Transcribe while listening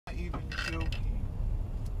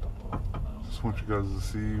just want you guys to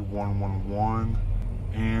see 111,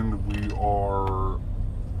 and we are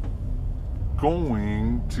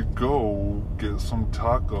going to go get some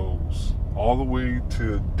tacos all the way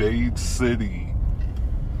to Dade City.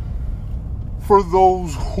 For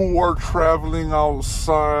those who are traveling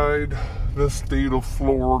outside the state of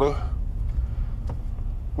Florida,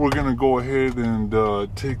 we're gonna go ahead and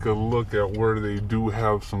take a look at where they do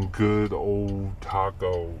have some good old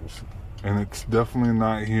tacos. And it's definitely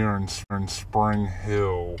not here in Spring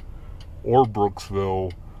Hill or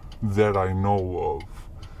Brooksville that I know of.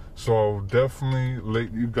 So I'll definitely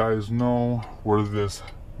let you guys know where this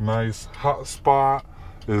nice hot spot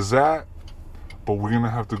is at, but we're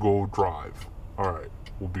gonna have to go drive. All right,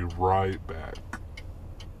 we'll be right back.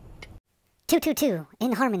 222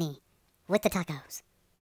 in harmony with the tacos.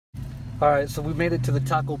 All right, so we made it to the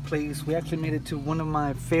taco place. We actually made it to one of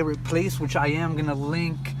my favorite places, which I am gonna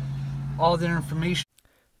link all their information.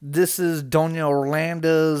 This is Doña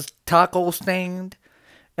Orlanda's taco stand,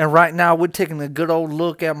 and right now we're taking a good old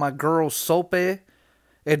look at my girl sope.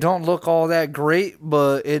 It don't look all that great,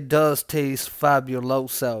 but it does taste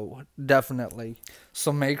fabuloso, definitely.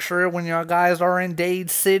 So make sure when y'all guys are in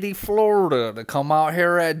Dade City, Florida, to come out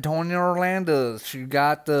here at Doña Orlanda's. She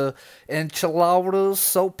got the enchiladas,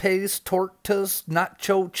 sopes, tortas,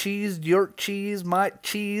 nacho cheese, York cheese, might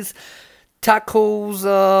cheese, tacos,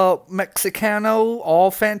 Mexicano,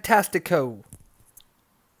 all fantastico.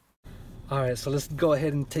 Alright, so let's go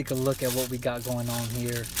ahead and take a look at what we got going on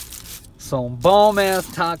here. Some bomb ass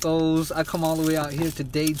tacos. I come all the way out here to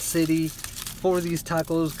Dade City for these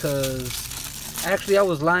tacos because actually I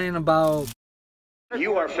was lying about...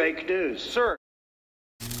 You are fake news, sir.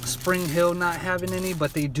 Spring Hill not having any,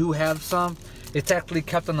 but they do have some. It's actually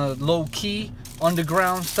kept on a low key,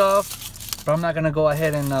 underground stuff. But I'm not gonna go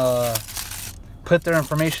ahead and put their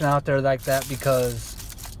information out there like that because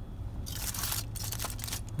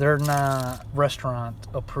they're not restaurant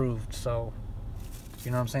approved. So you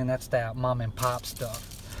know what I'm saying? That's that mom and pop stuff.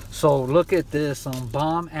 So look at this,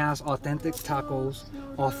 bomb ass authentic tacos.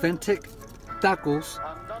 Authentic tacos.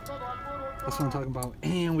 That's what I'm talking about.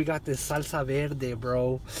 And we got this salsa verde,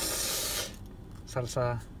 bro.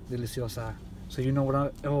 Salsa deliciosa. So you know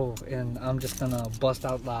what and I'm just gonna bust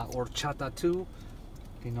out la horchata too.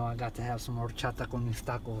 You know I got to have some horchata con mis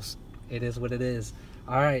tacos. It is what it is.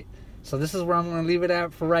 Alright, so this is where I'm gonna leave it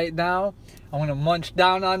at for right now. I'm gonna munch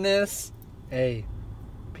down on this. Hey.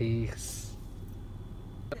 Peace.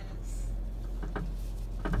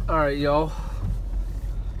 Alright, yo.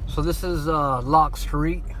 So this is Lock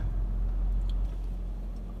Street.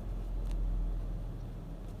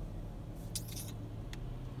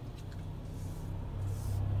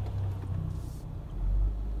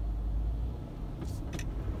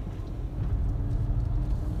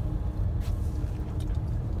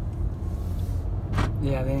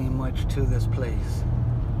 Yeah, there ain't much to this place.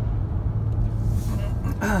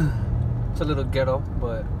 It's a little ghetto,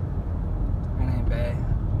 but it ain't bad.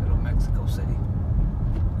 Little Mexico City.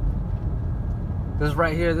 This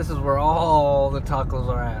right here, this is where all the tacos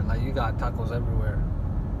are at. Like, you got tacos everywhere.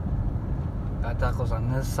 You got tacos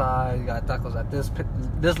on this side. You got tacos at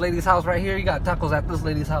this lady's house right here. You got tacos at this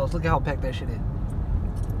lady's house. Look at how packed that shit is.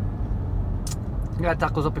 You got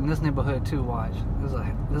tacos up in this neighborhood too. Watch.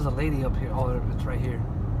 There's a lady up here. Oh, it's right here.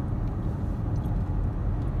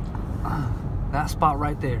 That spot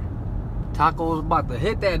right there. Tacos about to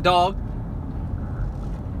hit that dog.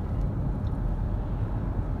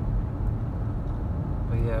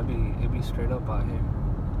 But yeah, it be straight up out here.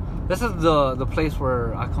 This is the place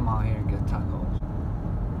where I come out here and get tacos.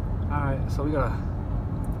 Alright, so we got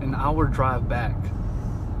an hour drive back.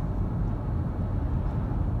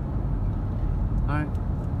 Alright,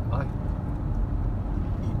 bye.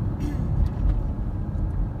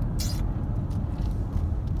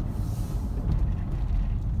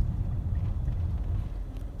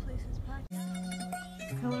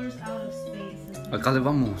 Acá le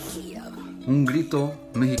vamos. Un grito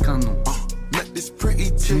mexicano.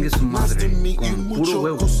 Chingue su madre. Con puro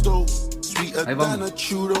huevo. Ahí vamos.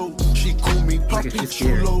 Look at she's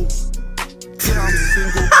scared. I'm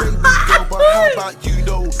single, baby girl, but how about you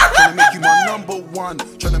though? Tryna make you my number one,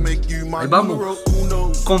 tryna make you my numero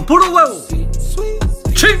uno. Con puro huevo.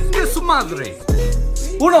 Chingue su madre.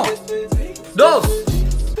 1, 2,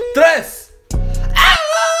 3.